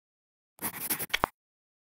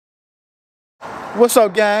What's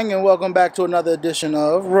up, gang, and welcome back to another edition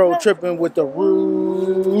of Road Trippin' with the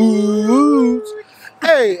Roots.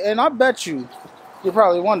 Hey, and I bet you're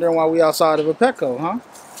probably wondering why we outside of a Petco, huh?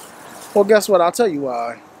 Well, guess what? I'll tell you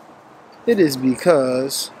why. It is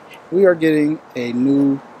because we are getting a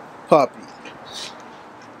new puppy.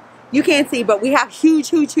 You can't see, but we have huge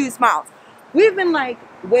smiles. We've been like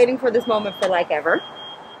waiting for this moment for like ever.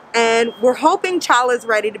 And we're hoping Chala's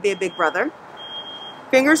ready to be a big brother.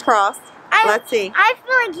 Fingers crossed. Let's see. I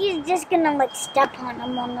feel like he's just gonna like step on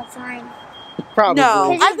him on the sign. Probably.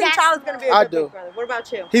 No, I think Chala's gonna be a big brother. What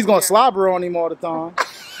about you? He's gonna slobber on him all the time.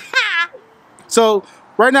 So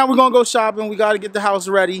right now we're gonna go shopping. We gotta get the house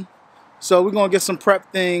ready. So we're gonna get some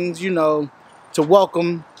prep things, you know, to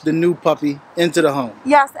welcome the new puppy into the home.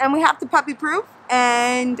 Yes, and we have to puppy proof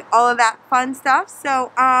and all of that fun stuff.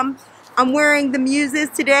 So I'm wearing the muses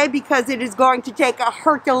today because it is going to take a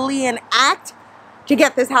Herculean act to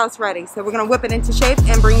get this house ready. So we're gonna whip it into shape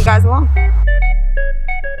and bring you guys along.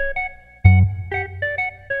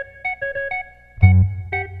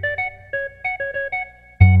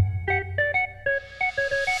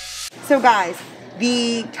 So guys,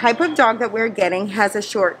 the type of dog that we're getting has a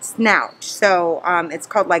short snout. So it's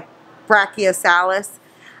called like Brachiosaurus.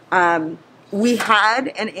 We had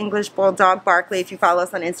an English Bulldog, Barkley. If you follow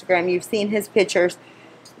us on Instagram, you've seen his pictures.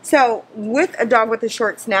 So with a dog with a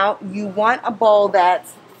short snout, you want a bowl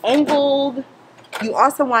that's angled. You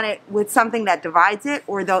also want it with something that divides it,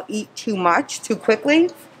 or they'll eat too much too quickly.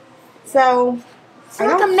 So it's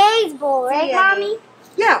like a maze bowl, right, Mommy?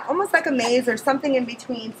 Yeah, almost like a maze or something in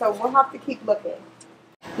between. So we'll have to keep looking.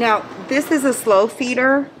 Now, this is a slow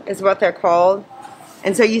feeder, is what they're called.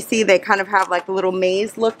 And so you see they kind of have like a little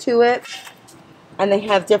maze look to it. And they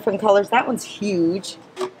have different colors. That one's huge.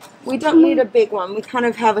 We don't need a big one. We kind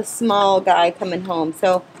of have a small guy coming home.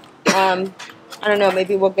 So, I don't know,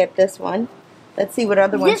 maybe we'll get this one. Let's see what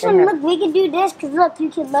other ones this one, look, we can do this because look,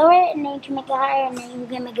 you can lower it and then you can make it higher and then you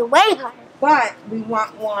can make it way higher. But we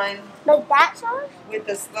want one like that size? With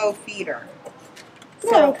a slow feeder.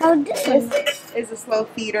 Yeah, So like how this is a slow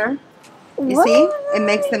feeder. You see? It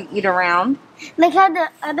makes them eat around. Like how the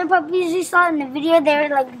other puppies you saw in the video, they were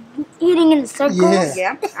like eating in circles.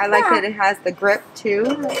 Yeah, I like that it has the grip too.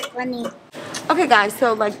 That's funny. Okay guys,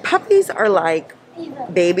 so like puppies are like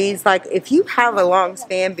babies. Like if you have a long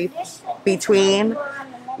span between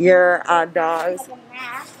your dogs,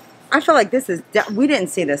 I feel like this is, we didn't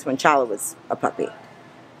see this when Chala was a puppy.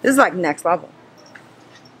 This is like next level.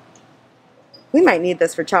 We might need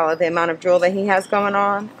this for Chala, the amount of drool that he has going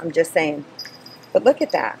on. I'm just saying. But look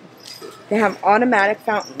at that. They have automatic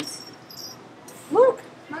fountains. Look.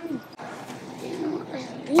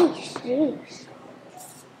 Jeez.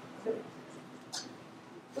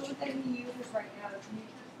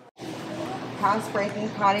 Housebreaking,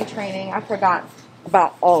 potty training. I forgot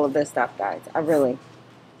about all of this stuff, guys.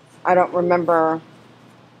 I don't remember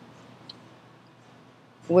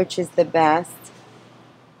which is the best.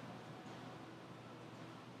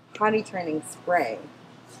 Potty training spray.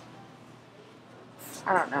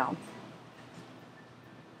 I don't know.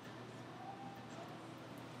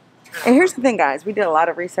 And here's the thing, guys. We did a lot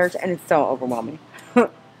of research, and it's so overwhelming.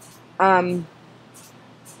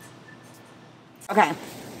 Okay.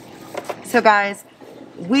 So, guys,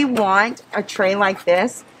 we want a tray like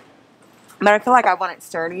this, but I feel like I want it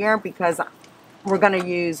sturdier because we're going to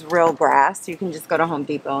use real grass. You can just go to Home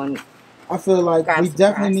Depot and I feel like we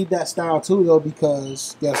definitely need that style too, though,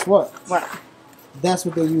 because guess what? What? That's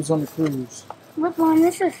what they use on the cruise. Look, Mom,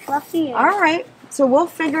 this is fluffy. All right. So we'll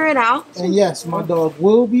figure it out. And yes, my dog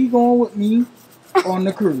will be going with me on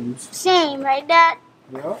the cruise. Same, right, Dad?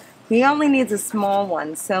 Yeah. He only needs a small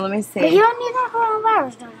one, so let me see. But you don't need that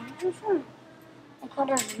coronavirus, though. Like how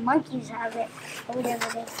those monkeys have it, or whatever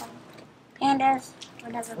they call it. Pandas,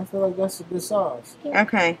 whatever. I feel like that's a good size. Yeah.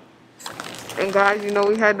 Okay. And guys, you know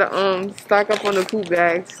we had to stock up on the poop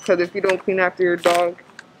bags because if you don't clean after your dog,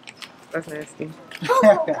 that's nasty.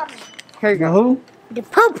 Popo coming. Here you The go. who? The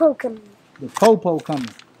popo coming. The popo coming.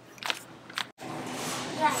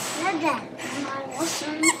 Yeah, not that.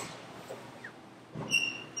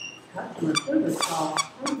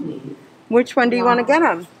 Which one do you want to get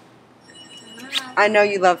him? I know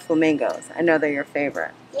you love flamingos. I know they're your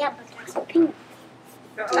favorite. Yeah, but that's a pink.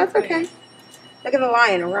 That's okay. Look at the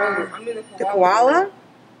lion around. The koala?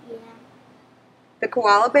 Yeah. The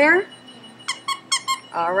koala bear?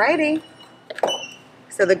 Alrighty.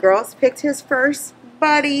 So the girls picked his first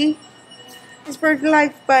buddy. His first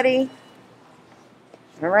life buddy.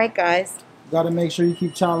 Alright, guys. Got to make sure you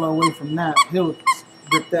keep Chala away from that. He'll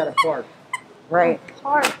rip that apart. Right.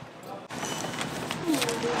 Hard.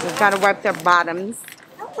 We've got to wipe their bottoms.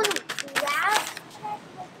 I want to grab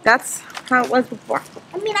That's how it was before.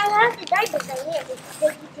 I mean, I have the diapers right here.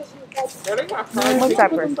 Baby tissue diapers. Yeah, they got What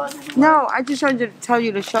diapers? No, I just tried to tell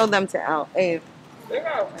you to show them to Abe. They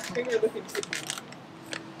got finger looking chicken.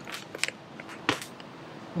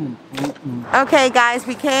 Okay, guys,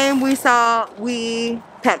 we saw, we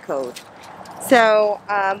pet code. So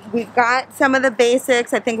we've got some of the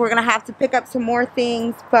basics. I think we're gonna have to pick up some more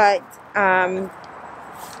things, but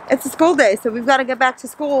it's a school day, so we've got to get back to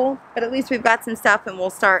school. But at least we've got some stuff, and we'll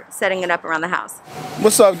start setting it up around the house.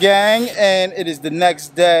 What's up, gang? And it is the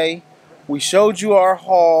next day. We showed you our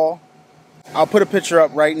haul. I'll put a picture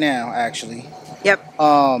up right now, actually. Yep.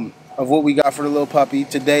 Of what we got for the little puppy.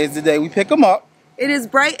 Today is the day we pick him up. It is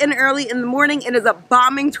bright and early in the morning. It is a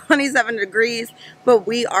bombing 27 degrees, but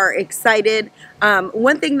we are excited.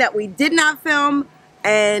 One thing that we did not film,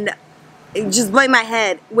 and it just blew my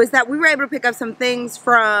head, was that we were able to pick up some things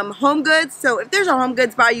from Home Goods. So if there's a Home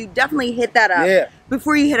Goods by you, definitely hit that up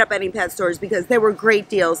before you hit up any pet stores, because they were great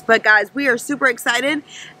deals. But guys, we are super excited,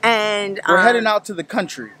 and we're heading out to the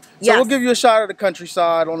country. So we'll give you a shot of the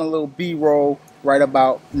countryside on a little B-roll right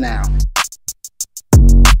about now.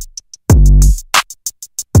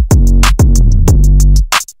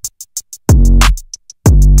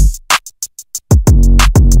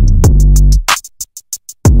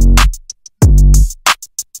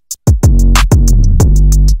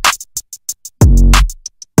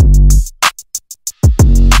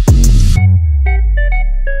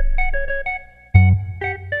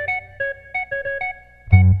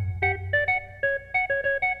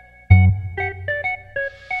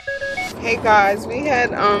 Hey guys, we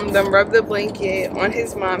had them rub the blanket on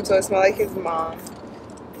his mom so it smelled like his mom.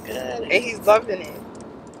 Good. And he's loving it.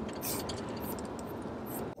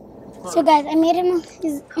 So guys, I made him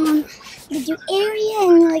his little area,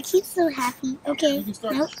 and like he's so happy. Okay,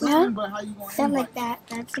 nope, not like that.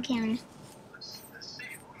 That's the camera.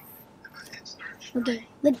 Okay,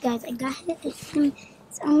 look guys, I got him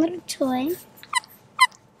his own little toy,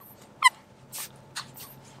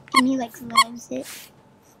 and he like loves it.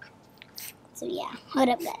 So yeah, hold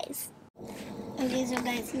up guys. Okay, so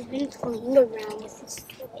guys, he's been playing around with this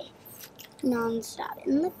toy non-stop.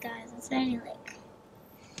 And look guys, it's already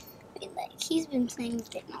like he's been playing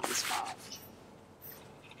with it non-stop.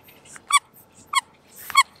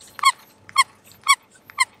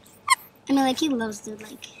 I mean, like he loves to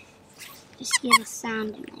like just hear the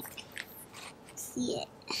sound and like see it.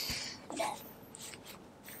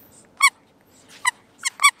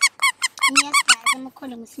 And yes guys, I'm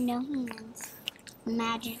recording with no hands.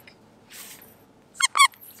 Magic.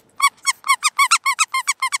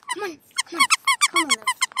 Come on, Loki.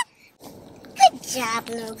 Good job,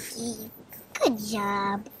 Loki. Good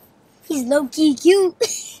job. He's Loki cute.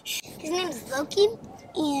 His name is Loki,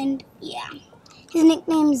 and yeah, his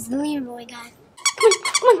nickname is Leroy, guys.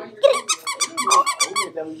 Come on, get it.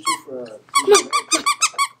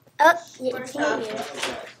 Oh, you're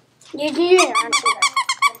here, aren't you?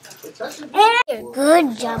 Good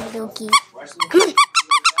job, Loki. Come on.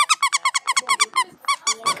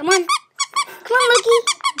 Come on. Come on, Loki.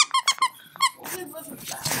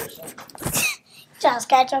 Just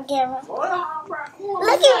catch on camera. Look at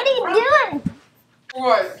what he's doing.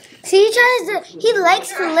 What? See, he likes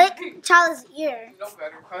to lick Charlie's ear. No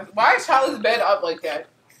better. Why is Charlie's bed up like that?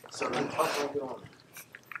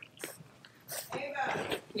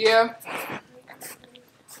 Yeah.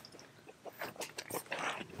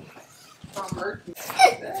 Oh,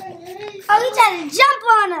 he tried to jump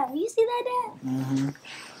on him. You see that, Dad? Mm-hmm.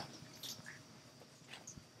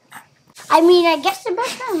 I mean, I guess they're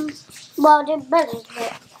best friends. Well, they're brothers,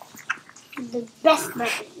 but the best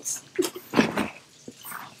brothers.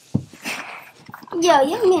 Yo,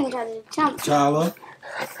 young man tried to jump. Chala.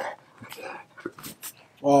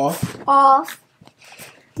 Off. Off.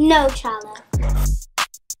 No, Chala.